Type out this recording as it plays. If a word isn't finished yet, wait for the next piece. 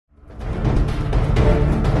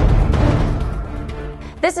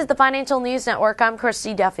This is the Financial News Network. I'm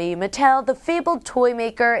Christy Duffy. Mattel, the fabled toy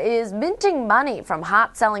maker, is minting money from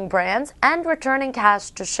hot-selling brands and returning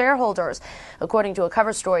cash to shareholders, according to a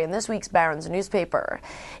cover story in this week's Barron's newspaper.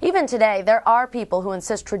 Even today, there are people who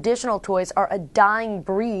insist traditional toys are a dying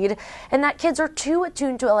breed and that kids are too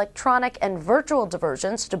attuned to electronic and virtual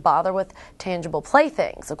diversions to bother with tangible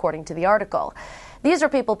playthings, according to the article. These are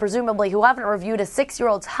people presumably who haven't reviewed a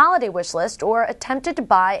 6-year-old's holiday wish list or attempted to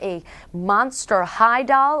buy a Monster High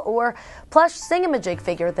doll or plush Sing-A-Ma-Jig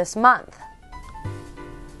figure this month.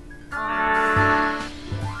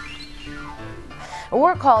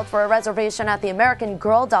 We're called for a reservation at the American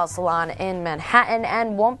Girl Doll Salon in Manhattan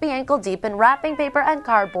and won't be ankle deep in wrapping paper and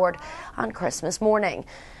cardboard on Christmas morning.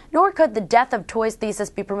 Nor could the death of toys thesis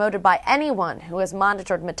be promoted by anyone who has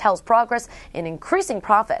monitored Mattel's progress in increasing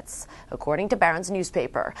profits, according to Barron's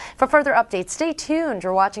newspaper. For further updates, stay tuned.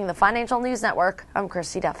 You're watching the Financial News Network. I'm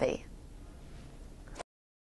Christy Duffy.